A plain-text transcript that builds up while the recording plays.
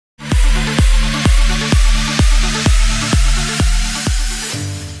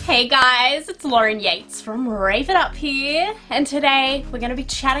Hey guys, it's Lauren Yates from Rave here, and today we're going to be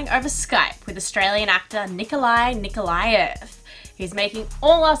chatting over Skype with Australian actor Nikolai Nikolaeff. He's making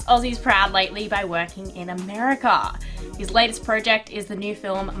all us Aussies proud lately by working in America. His latest project is the new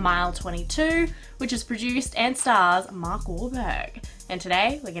film Mile 22, which is produced and stars Mark Wahlberg. And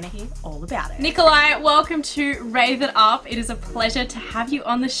today we're going to hear all about it. Nikolai, welcome to Rave It Up. It is a pleasure to have you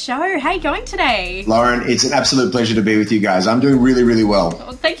on the show. How are you going today? Lauren, it's an absolute pleasure to be with you guys. I'm doing really, really well.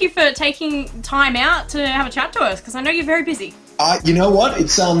 Well, thank you for taking time out to have a chat to us, because I know you're very busy. You know what?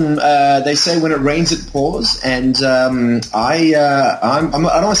 It's they say when it rains it pours, and I don't want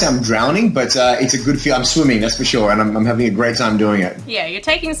to say I'm drowning, but it's a good feel. I'm swimming, that's for sure, and I'm having a great time doing it. Yeah, you're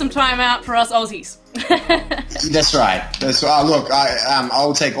taking some time out for us Aussies. That's right. That's right. Look,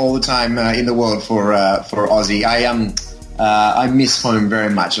 I'll take all the time in the world for Aussie. I miss home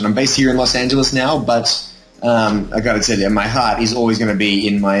very much, and I'm based here in Los Angeles now, but I got to tell you, my heart is always going to be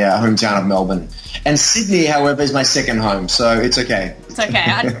in my hometown of Melbourne. And Sydney, however, is my second home, so it's okay. It's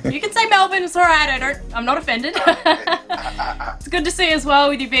okay. You can say Melbourne, it's alright, I'm not offended. It's good to see as well,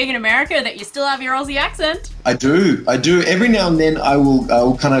 with you being in America, that you still have your Aussie accent. I do. Every now and then I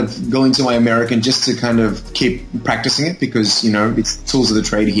will kind of go into my American just to kind of keep practicing it, because, you know, it's tools of the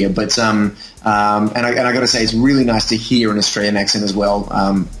trade here. But and I got to say, it's really nice to hear an Australian accent as well,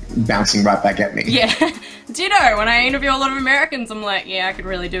 bouncing right back at me. Yeah. Ditto. When I interview a lot of Americans, I'm like, yeah, I could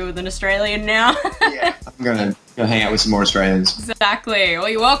really do with an Australian now. Yeah, I'm gonna go hang out with some more Australians. Exactly. Well,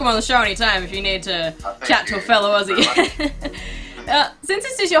 you're welcome on the show anytime if you need to chat to a fellow Aussie. Since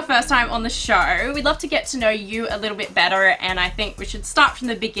this is your first time on the show, we'd love to get to know you a little bit better, and I think we should start from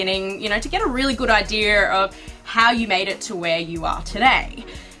the beginning, you know, to get a really good idea of how you made it to where you are today.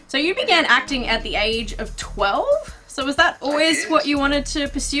 So you began acting at the age of 12? So was that always what you wanted to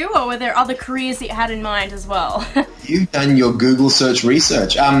pursue, or were there other careers that you had in mind as well? You've done your Google search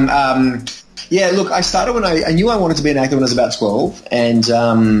research. Yeah, look, I started when I knew I wanted to be an actor when I was about 12, and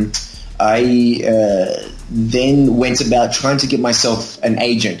I then went about trying to get myself an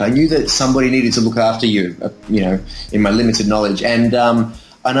agent. I knew that somebody needed to look after you, you know, in my limited knowledge, and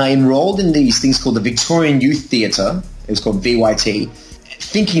I enrolled in these things called the Victorian Youth Theatre. It was called VYT.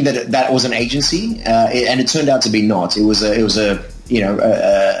 Thinking that that was an agency, and it turned out to be not. It was a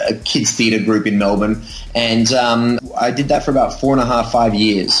kids theatre group in Melbourne, and I did that for about 4.5, 5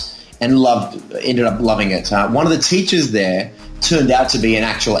 years, and ended up loving it. One of the teachers there turned out to be an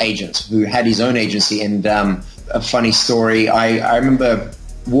actual agent who had his own agency, and a funny story. I remember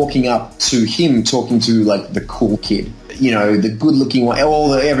walking up to him, talking to like the cool kid. You know, the good-looking one. All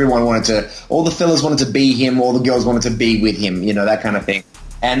the fellas wanted to be him. All the girls wanted to be with him. You know, that kind of thing.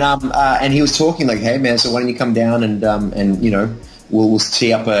 And he was talking like, "Hey man, so why don't you come down and you know, we'll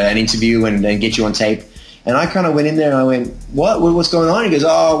tee up an interview and get you on tape." And I kind of went in there and I went, "What's going on?" He goes,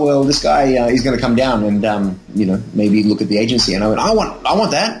 "Oh well, this guy he's going to come down and you know, maybe look at the agency." And I went, "I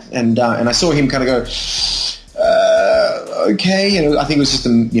want that." And I saw him kind of go, okay, you know, I think it was just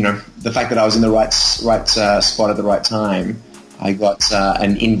the fact that I was in the right spot at the right time. I got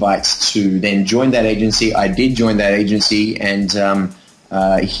an invite to then join that agency. I did join that agency, and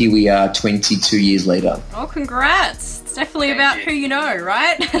here we are 22 years later. Oh, congrats. It's definitely about who you know,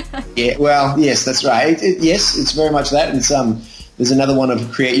 right? Yeah, well, yes, that's right. Yes, it's very much that. And there's another one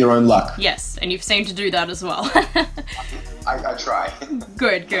of create your own luck. Yes, and you've seemed to do that as well. I try.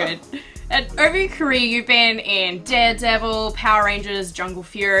 Good. And over your career, you've been in Daredevil, Power Rangers, Jungle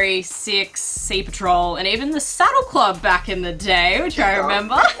Fury, Six, Sea Patrol, and even the Saddle Club back in the day, which I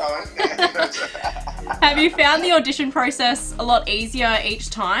remember. Have you found the audition process a lot easier each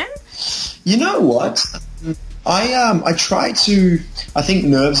time? You know what? I try to. I think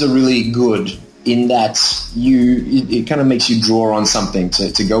nerves are really good in that it kind of makes you draw on something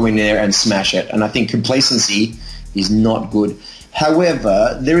to go in there and smash it, and I think complacency is not good.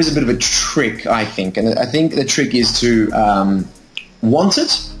 However, there is a bit of a trick, I think, and I think the trick is to want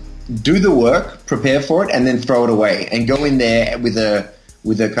it, do the work, prepare for it, and then throw it away, and go in there with a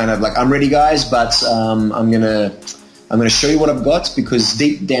kind of like, I'm ready, guys, but I'm gonna show you what I've got, because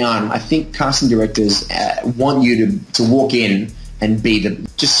deep down, I think casting directors want you to walk in and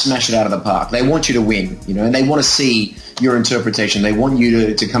just smash it out of the park. They want you to win, you know, and they want to see your interpretation. They want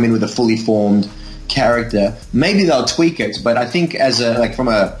you to come in with a fully formed character. Maybe they'll tweak it, but I think from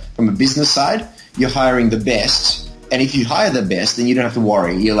a business side, you're hiring the best, and if you hire the best, then you don't have to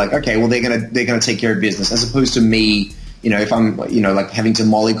worry. You're like, okay, well, they're gonna take care of business, as opposed to me, you know, if I'm, you know, like having to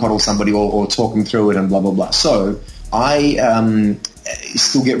mollycoddle somebody or talk them through it and blah blah blah. So I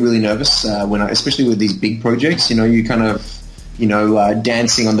still get really nervous especially with these big projects. You know, you kind of, you know,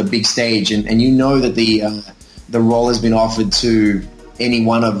 dancing on the big stage, and you know that the role has been offered to any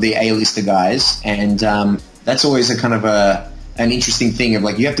one of the A-lister guys, and that's always a kind of an interesting thing of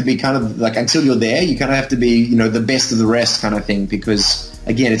like, you have to be kind of like, until you're there, you kind of have to be, you know, the best of the rest kind of thing, because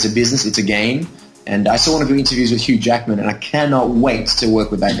again, it's a business, it's a game. And I saw one of your interviews with Hugh Jackman, and I cannot wait to work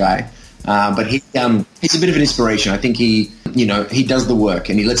with that guy. But he's a bit of an inspiration. I think he does the work,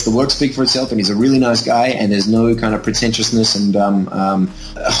 and he lets the work speak for itself, and he's a really nice guy, and there's no kind of pretentiousness, and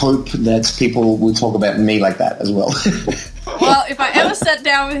hope that people will talk about me like that as well. Well, if I ever sit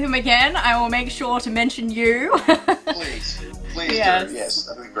down with him again, I will make sure to mention you. Please yes. do. Yes,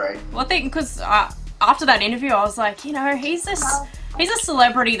 that'd be great. Well, I think because after that interview, I was like, you know, he's a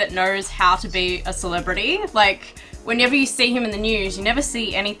celebrity that knows how to be a celebrity. Like, whenever you see him in the news, you never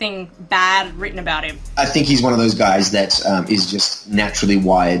see anything bad written about him. I think he's one of those guys that is just naturally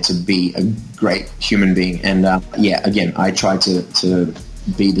wired to be a great human being. And yeah, again, I try to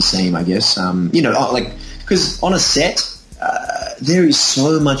be the same, I guess. You know, like, because on a set, there is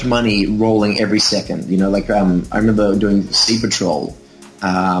so much money rolling every second. You know, like I remember doing Sea Patrol,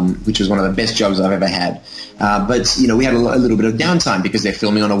 which was one of the best jobs I've ever had. But, you know, we had a little bit of downtime because they're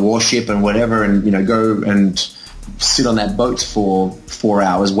filming on a warship and whatever, and, you know, go and sit on that boat for 4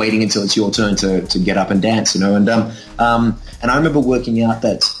 hours waiting until it's your turn to get up and dance, you know. And I remember working out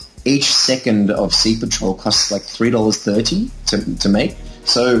that each second of Sea Patrol costs like $3.30 to make.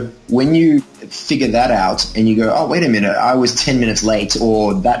 So when you figure that out and you go, oh, wait a minute, I was 10 minutes late,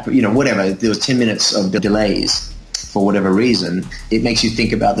 or that, you know, whatever, there was 10 minutes of delays for whatever reason, it makes you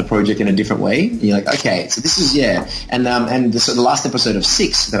think about the project in a different way. And you're like, okay, so this is, yeah. And so the last episode of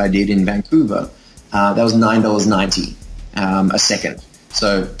 6 that I did in Vancouver, that was $9.90 a second.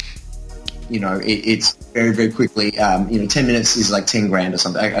 So, you know, it's very, very quickly, you know, 10 minutes is like 10 grand or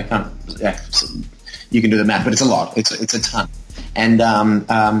something. I can't, you can do the math, but it's a lot. It's a ton.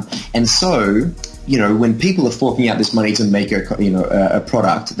 And so, you know, when people are forking out this money to make a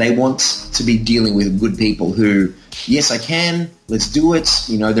product, they want to be dealing with good people who, yes, I can, let's do it.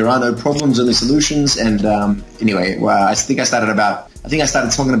 You know, there are no problems, only solutions. And anyway, well, I think I started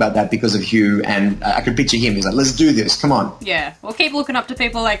talking about that because of Hugh, and I could picture him. He's like, let's do this, come on. Yeah, well, keep looking up to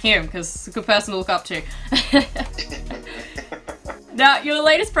people like him, because it's a good person to look up to. Now, your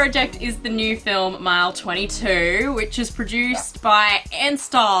latest project is the new film Mile 22, which is produced by and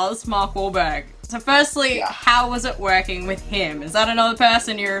stars Mark Wahlberg. So firstly, how was it working with him? Is that another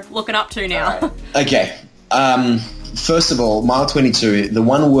person you're looking up to now? Okay. First of all, Mile 22, the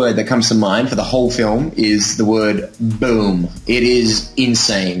one word that comes to mind for the whole film is the word boom. It is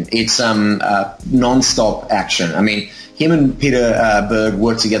insane. It's non-stop action. I mean, him and Peter Berg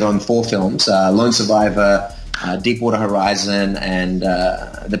worked together on 4 films, Lone Survivor, Deepwater Horizon, and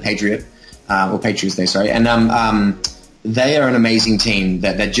The Patriot, or Patriots Day, sorry. And they are an amazing team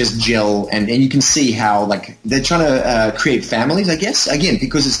that just gel, and you can see how, like, they're trying to create families, I guess. Again,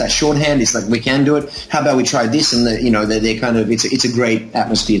 because it's that shorthand, it's like, we can do it. How about we try this? And, you know, they're kind of, it's a great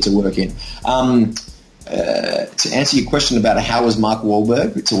atmosphere to work in. To answer your question about how was Mark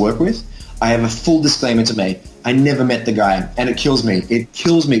Wahlberg to work with, I have a full disclaimer to make. I never met the guy, and it kills me. It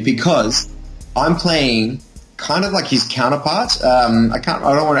kills me because I'm playing kind of like his counterpart. I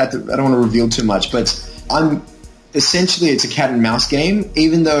don't want to reveal too much, but I'm essentially, it's a cat and mouse game,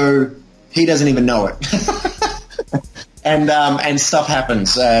 even though he doesn't even know it. and stuff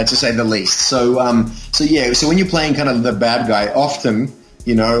happens, to say the least. So when you're playing kind of the bad guy, often,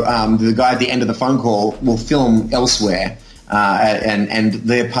 you know, the guy at the end of the phone call will film elsewhere, and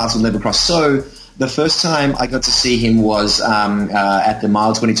their paths will never cross. So the first time I got to see him was at the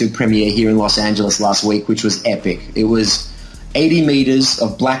Mile 22 premiere here in Los Angeles last week, which was epic. It was 80 meters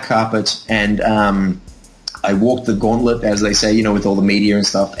of black carpet, and I walked the gauntlet, as they say, you know, with all the media and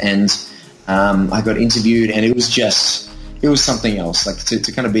stuff, and I got interviewed, and it was something else, like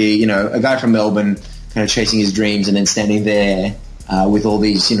to kind of be, you know, a guy from Melbourne kind of chasing his dreams, and then standing there with all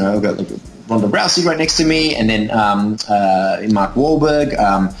these, you know, I've got like Ronda Rousey right next to me, and then Mark Wahlberg,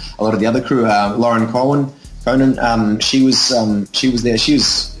 a lot of the other crew, Lauren Conan, she was there. She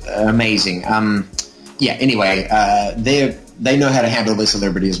was amazing. Yeah. Anyway, they know how to handle their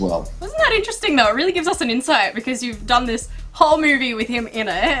celebrity as well. Wasn't that interesting though? It really gives us an insight, because you've done this whole movie with him in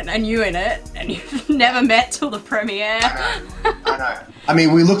it and you in it, and you've never met till the premiere. I know. I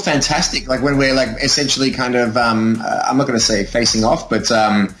mean, we look fantastic. Like when we're like essentially kind of, I'm not going to say facing off, but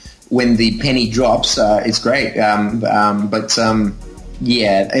when the penny drops, it's great.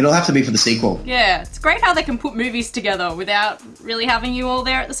 Yeah, it'll have to be for the sequel. Yeah, it's great how they can put movies together without really having you all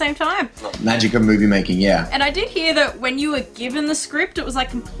there at the same time. Magic of movie making, yeah. And I did hear that when you were given the script, it was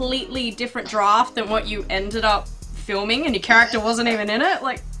like completely different draft than what you ended up filming, and your character wasn't even in it.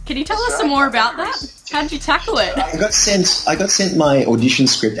 Like, Can you tell us some more about that? How did you tackle it? I got sent my audition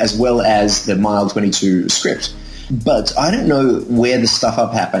script as well as the Mile 22 script, but I don't know where the stuff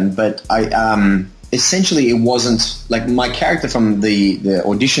up happened. But essentially it wasn't like my character from the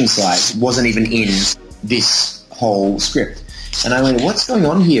audition side wasn't even in this whole script, and I went, "What's going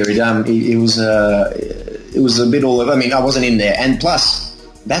on here?" It was a bit all over. I mean, I wasn't in there, and plus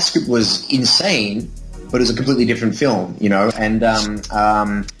that script was insane. But it was a completely different film, you know. And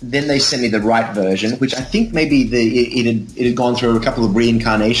then they sent me the right version, which I think maybe it had gone through a couple of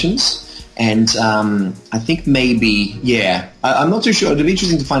reincarnations. And I think maybe, yeah, I'm not too sure. It'd be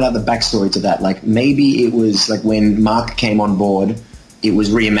interesting to find out the backstory to that. Like maybe it was like when Mark came on board, it was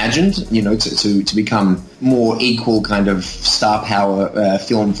reimagined, you know, to become more equal kind of star power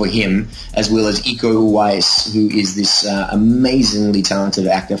film for him, as well as Iko Uwais, who is this amazingly talented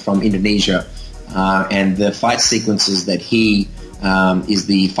actor from Indonesia. And the fight sequences that he is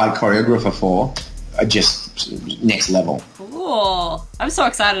the fight choreographer for are just next level. Cool. I'm so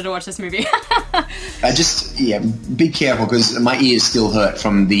excited to watch this movie. Be careful because my ears still hurt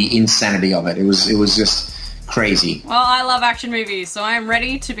from the insanity of it. It was just crazy. Well, I love action movies, so I'm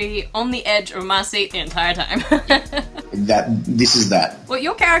ready to be on the edge of my seat the entire time. This is that. Well,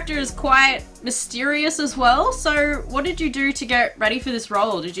 your character is quite mysterious as well, so what did you do to get ready for this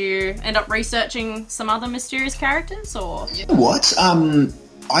role? Did you end up researching some other mysterious characters, or? You know what?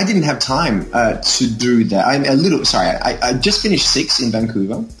 I didn't have time to do that. I'm a little sorry. I just finished 6 in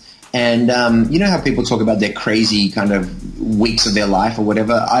Vancouver. And you know how people talk about their crazy kind of weeks of their life or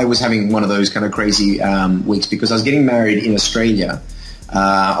whatever? I was having one of those kind of crazy weeks because I was getting married in Australia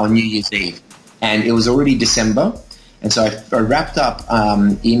on New Year's Eve. And it was already December. And so I wrapped up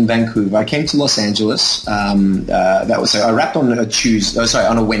in Vancouver. I came to Los Angeles. I wrapped on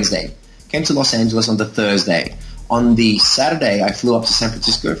a Wednesday. Came to Los Angeles on the Thursday. On the Saturday, I flew up to San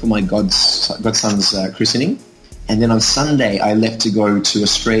Francisco for my godson's christening. And then on Sunday, I left to go to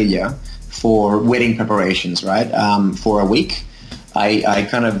Australia for wedding preparations, right, for a week. I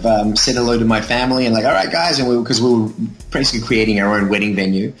kind of said hello to my family and like, all right, guys, and because we were basically creating our own wedding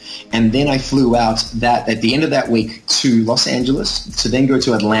venue. And then I flew out at the end of that week to Los Angeles to then go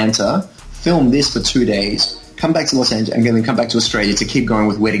to Atlanta, film this for 2 days, come back to Los Angeles, and then come back to Australia to keep going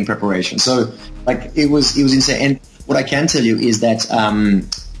with wedding preparation. So like it was insane. And what I can tell you is that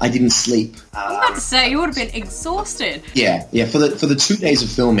I didn't sleep. I was about to say, you would have been exhausted. Yeah. For the 2 days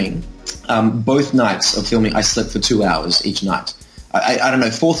of filming, both nights of filming, I slept for 2 hours each night. I don't know,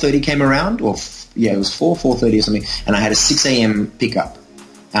 4:30 came around, it was 4:30 or something, and I had a 6 a.m. pickup.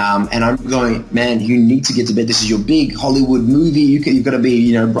 And I'm going, man, you need to get to bed. This is your big Hollywood movie. You've got to be,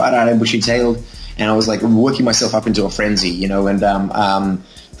 you know, bright-eyed and bushy-tailed. And I was like working myself up into a frenzy, you know, and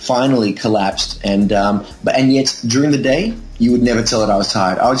finally collapsed. And yet during the day, you would never tell that I was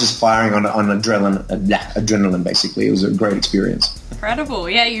tired. I was just firing on adrenaline, basically. It was a great experience. Incredible.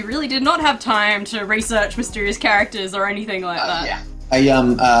 Yeah, you really did not have time to research mysterious characters or anything like that.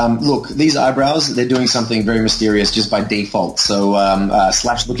 Yeah. Look, these eyebrows, they're doing something very mysterious just by default. So,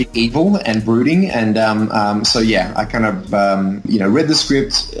 Slash looking evil and brooding. And so, yeah, I kind of, read the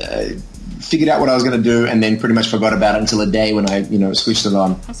script, figured out what I was going to do, and then pretty much forgot about it until a day when I, switched it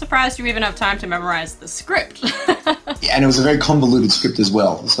on. I'm surprised you even have time to memorize the script. Yeah, and it was a very convoluted script as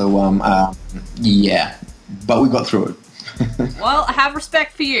well. So, yeah, but we got through it. Well, I have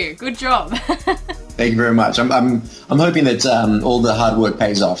respect for you. Good job. Thank you very much. I'm hoping that all the hard work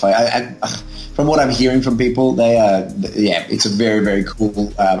pays off. From what I'm hearing from people, it's a very, very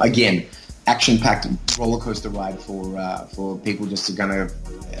cool, again, action-packed roller coaster ride for people just to kind of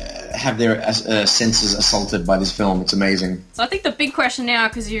have their senses assaulted by this film. It's amazing. So I think the big question now,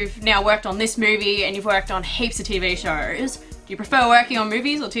 because you've now worked on this movie and you've worked on heaps of TV shows, do you prefer working on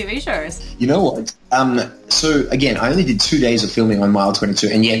movies or TV shows? You know what? So again, I only did 2 days of filming on Mile 22,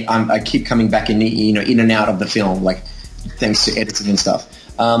 and yet I keep coming back in and out of the film, like thanks to editing and stuff.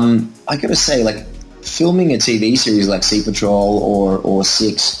 I gotta say, like filming a TV series like Sea Patrol or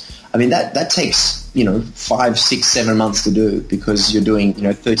Six, I mean that takes 5, 6, 7 months to do because you're doing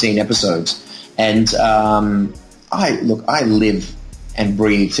 13 episodes, and I live and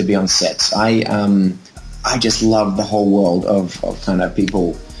breathe to be on sets. I just love the whole world of kind of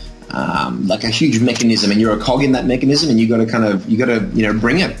people, like a huge mechanism, and you're a cog in that mechanism, and you got to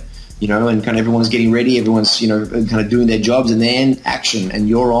bring it, and kind of everyone's getting ready, everyone's kind of doing their jobs, and then action, and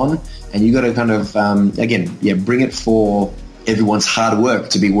you're on, and you got to kind of bring it for everyone's hard work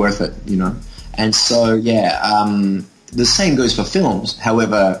to be worth it, and so the same goes for films.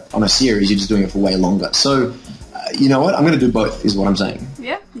 However, on a series, you're just doing it for way longer. So. You know what? I'm going to do both, is what I'm saying.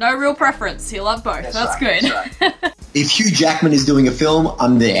 Yeah, no real preference. You love both. That's good. That's right. If Hugh Jackman is doing a film,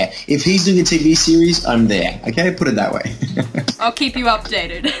 I'm there. If he's doing a TV series, I'm there. Okay, put it that way. I'll keep you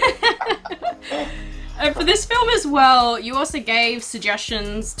updated. And for this film as well, you also gave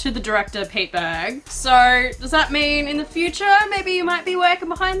suggestions to the director, Pete Berg. So, does that mean in the future, maybe you might be working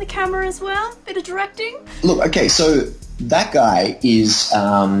behind the camera as well? Bit of directing? Look, okay, so that guy is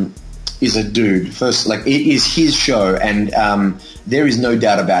a dude. First, like, it is his show, and there is no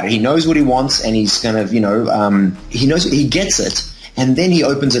doubt about it. He knows what he wants, and he's kind of, he gets it, and then he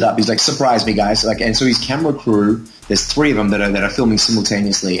opens it up. He's like, surprise me, guys. Like, and so his camera crew, there's 3 of them that are filming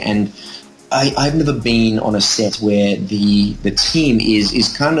simultaneously, and I've never been on a set where the team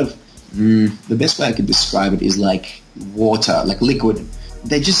is kind of, the best way I could describe it is like water, like liquid.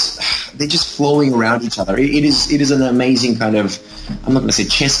 They're just flowing around each other. It is an amazing kind of, I'm not going to say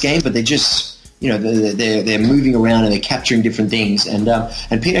chess game, but they're just, they're moving around and they're capturing different things. And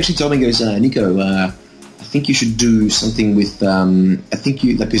Pete actually told me, he goes, Nico, I think you should do something with, I think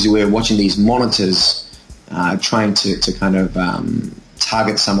you, like, because we were watching these monitors, trying to kind of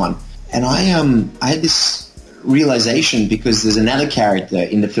target someone. And I had this realization, because there's another character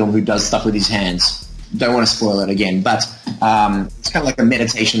in the film who does stuff with his hands. Don't want to spoil it again, but it's kind of like a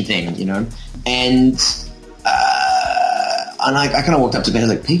meditation thing, And I kind of walked up to Ben, I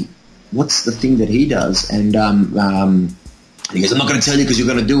was like, Pete, what's the thing that he does? And he goes, I'm not going to tell you because you're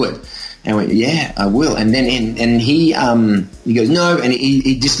going to do it. And I went, yeah, I will. And then he goes, no, and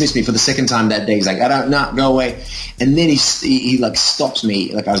he dismissed me for the second time that day. He's like, go away. And then he like stops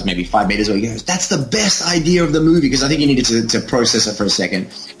me, like I was maybe 5 meters away. He goes, that's the best idea of the movie, because I think he needed to process it for a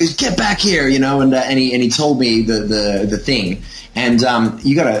second. He goes, get back here, and he told me the thing. And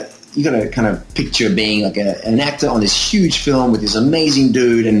you gotta kind of picture being like an actor on this huge film with this amazing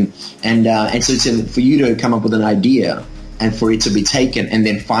dude, and so for you to come up with an idea and for it to be taken and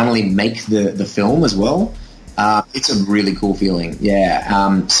then finally make the film as well, it's a really cool feeling.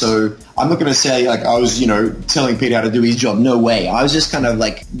 Yeah. So I'm not going to say like I was, telling Pete how to do his job. No way. I was just kind of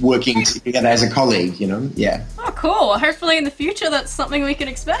like working together as a colleague, Yeah. Oh, cool. Hopefully in the future that's something we can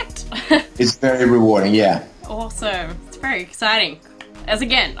expect. It's very rewarding. Yeah. Awesome. It's very exciting. As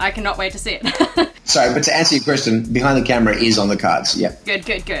again, I cannot wait to see it. Sorry, but to answer your question, behind the camera is on the cards. Yeah.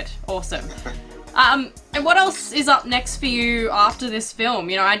 Good. Awesome. And what else is up next for you after this film?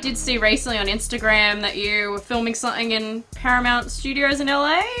 I did see recently on Instagram that you were filming something in Paramount Studios in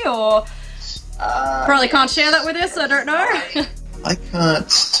LA, or probably can't share that with us, I don't know. I can't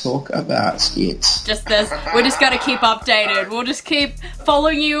talk about it. We're just going to keep updated. We'll just keep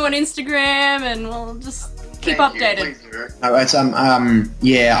following you on Instagram, and we'll just keep updated. No, it's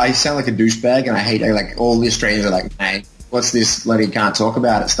yeah, I sound like a douchebag, and I hate like all the Australians are like, hey, what's this bloody can't talk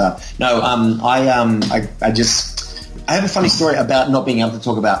about it stuff? No, I have a funny story about not being able to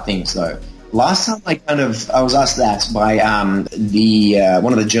talk about things though. Last time I was asked that by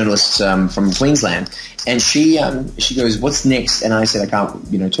one of the journalists from Queensland, and she goes, "What's next?" And I said, "I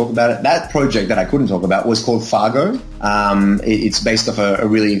can't talk about it." That project that I couldn't talk about was called Fargo. It's based off a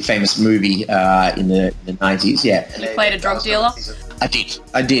really famous movie in the 90s. Yeah, you played a drug dealer. I did.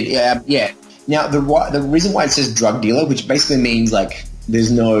 Yeah. Now the reason why it says drug dealer, which basically means like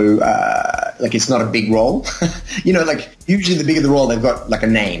there's no like it's not a big role. Like usually the bigger the role, they've got like a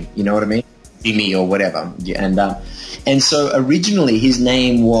name. You know what I mean? Jimmy or whatever. And so originally his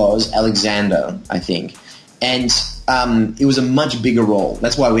name was Alexander, I think, and it was a much bigger role.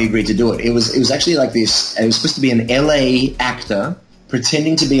 That's why we agreed to do it. It was actually like this. It was supposed to be an LA actor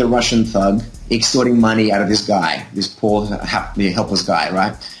pretending to be a Russian thug, extorting money out of this guy, this poor, helpless guy,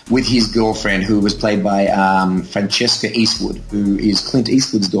 right? With his girlfriend, who was played by Francesca Eastwood, who is Clint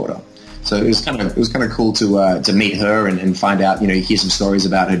Eastwood's daughter. So it was kind of cool to meet her and find out, hear some stories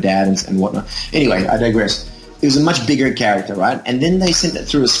about her dad and whatnot. Anyway, I digress. It was a much bigger character, right? And then they sent it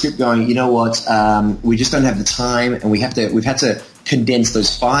through a script going, you know what, we just don't have the time, and we've had to condense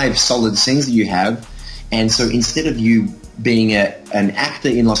those 5 solid scenes that you have. And so instead of you being an actor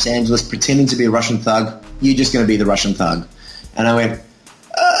in Los Angeles pretending to be a Russian thug, you're just going to be the Russian thug. And I went,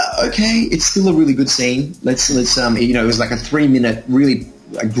 okay, it's still a really good scene. Let's it was like a 3-minute, really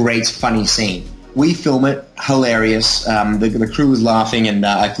a great, funny scene. We film it, hilarious. The crew was laughing, and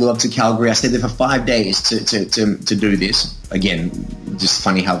I flew up to Calgary. I stayed there for 5 days to do this. Again, just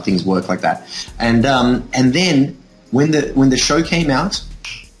funny how things work like that. And then when the show came out,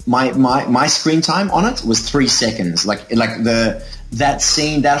 my screen time on it was 3 seconds. Like that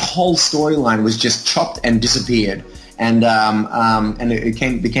scene, that whole storyline was just chopped and disappeared. And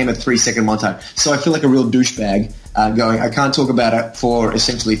it became a 3-second montage. So I feel like a real douchebag going, I can't talk about it for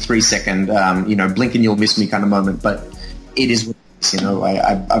essentially 3-second, blink and you'll miss me kind of moment. But it is,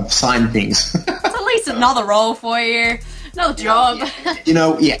 I've signed things. It's at least another role for you. Another job. You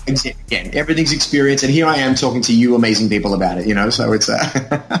know, yeah, again, everything's experience, and here I am talking to you amazing people about it, you know, so it's...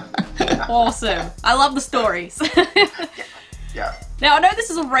 Awesome. I love the stories. Yeah. Now, I know this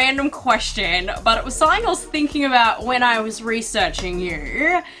is a random question, but it was something I was thinking about when I was researching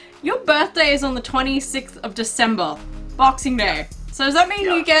you. Your birthday is on the 26th of December, Boxing Day. So does that mean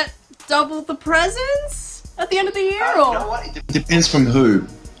you get double the presents at the end of the year? Or? You know what? It depends from who,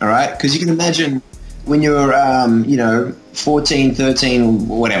 all right? Because you can imagine when you're, you know, 14, 13,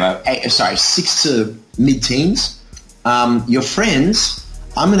 whatever, 6 to mid-teens, your friends...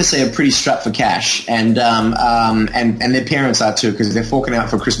 I'm going to say are pretty strapped for cash, and their parents are too, because they're forking out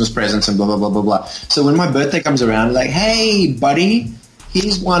for Christmas presents and blah blah blah blah blah. So when my birthday comes around, like, hey buddy,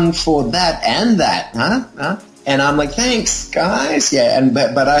 here's one for that and that, huh? And I'm like, thanks guys, yeah. And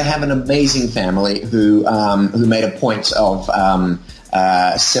but I have an amazing family who made a point of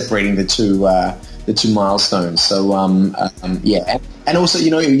separating the two milestones. So yeah, and also, you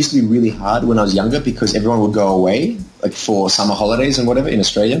know, it used to be really hard when I was younger because everyone would go away, like for summer holidays and whatever in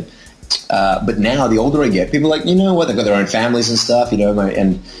Australia. But now, the older I get, people are like, you know what, they've got their own families and stuff, you know,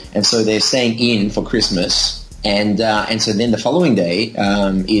 and so they're staying in for Christmas, and so then the following day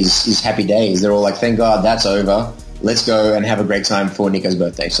is happy days. They're all like, thank God that's over. Let's go and have a great time for Nico's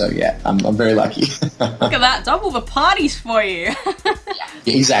birthday. So yeah, I'm very lucky. Look at that, double the parties for you.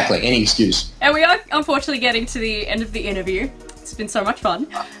 Yeah, exactly, any excuse. And we are unfortunately getting to the end of the interview. It's been so much fun.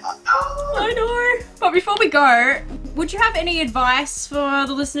 I know. But before we go, would you have any advice for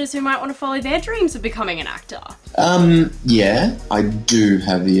the listeners who might want to follow their dreams of becoming an actor? Yeah, I do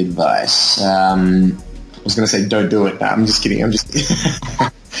have the advice. I was going to say don't do it. No, I'm just kidding.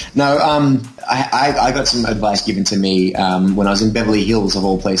 No, I got some advice given to me when I was in Beverly Hills, of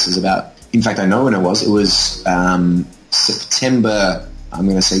all places, in fact, I know when it was. It was September, I'm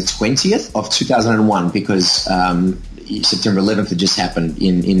going to say 20th of 2001, because September 11th had just happened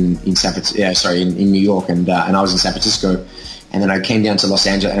in New York, and I was in San Francisco, and then I came down to Los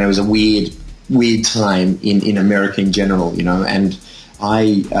Angeles, and it was a weird time in America in general, you know, and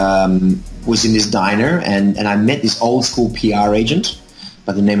I was in this diner, and I met this old school PR agent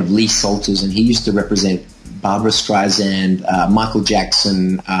by the name of Lee Salters, and he used to represent Barbra Streisand, Michael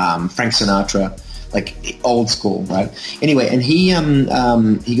Jackson, Frank Sinatra, like old school, right? Anyway, and he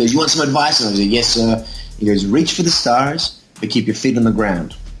goes, you want some advice? And I was like, yes, sir. He goes, reach for the stars, but keep your feet on the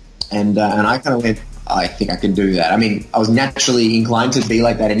ground. And I kind of went, I think I can do that. I mean, I was naturally inclined to be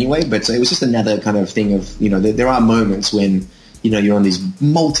like that anyway, but so it was just another kind of thing of, you know, there are moments when, you know, you're on these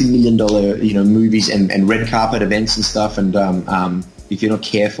multi-million-dollar, you know, movies and red carpet events and stuff, and if you're not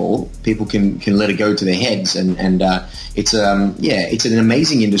careful, people can let it go to their heads, and it's it's an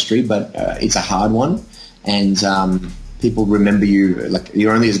amazing industry, but it's a hard one, and people remember you like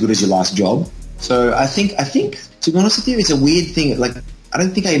you're only as good as your last job. So I think to be honest with you, it's a weird thing. Like, I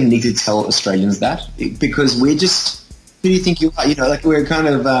don't think I even need to tell Australians that, because we're just, who do you think you are? You know, like we're kind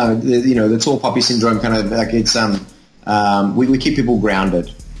of you know, the tall poppy syndrome kind of, like it's we keep people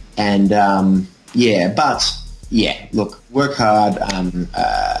grounded, and look, work hard,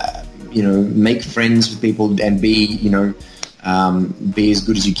 you know, make friends with people, and be, you know, be as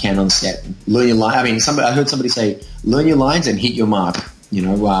good as you can on set. Learn your line. I mean, I heard somebody say, learn your lines and hit your mark. You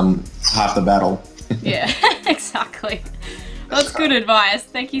know, it's half the battle. Yeah, exactly. That's good advice.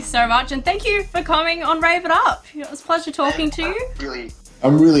 Thank you so much, and thank you for coming on Rave It Up. It was a pleasure talking to you.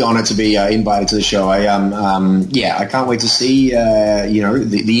 I'm really honoured to be invited to the show. I can't wait to see you know,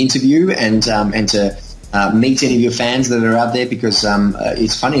 the interview, and to meet any of your fans that are out there, because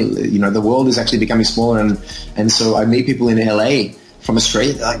it's funny, you know, the world is actually becoming smaller, and so I meet people in LA from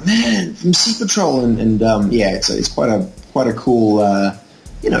Australia. They're like, man, from Sea Patrol, and it's quite a cool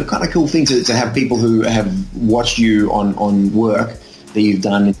you know, kind of cool thing to have people who have watched you on work that you've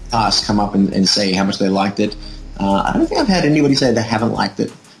done in the past come up and say how much they liked it. I don't think I've had anybody say they haven't liked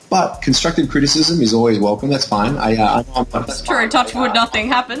it, but constructive criticism is always welcome. That's fine. I know I'm not. It's true. Touch wood, nothing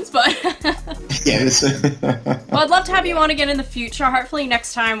happens, but yeah. Well, I'd love to have you on again in the future. Hopefully,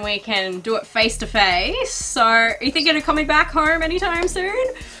 next time we can do it face to face. So, are you thinking of coming back home anytime soon?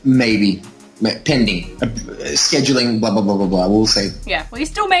 Maybe. Pending scheduling, blah blah blah blah blah. We'll see. Yeah, well, you're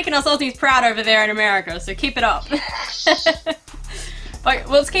still making us Aussies proud over there in America, so keep it up. But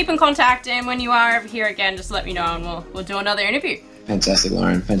let's keep in contact, and when you are over here again, just let me know, and we'll do another interview. Fantastic,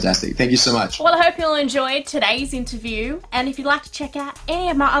 Lauren. Fantastic. Thank you so much. Well, I hope you all enjoyed today's interview, and if you'd like to check out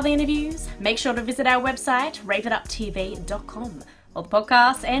any of my other interviews, make sure to visit our website, raveituptv.com. All the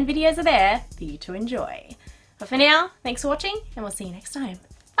podcasts and videos are there for you to enjoy. But for now, thanks for watching, and we'll see you next time.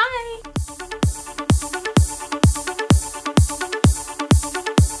 Bye!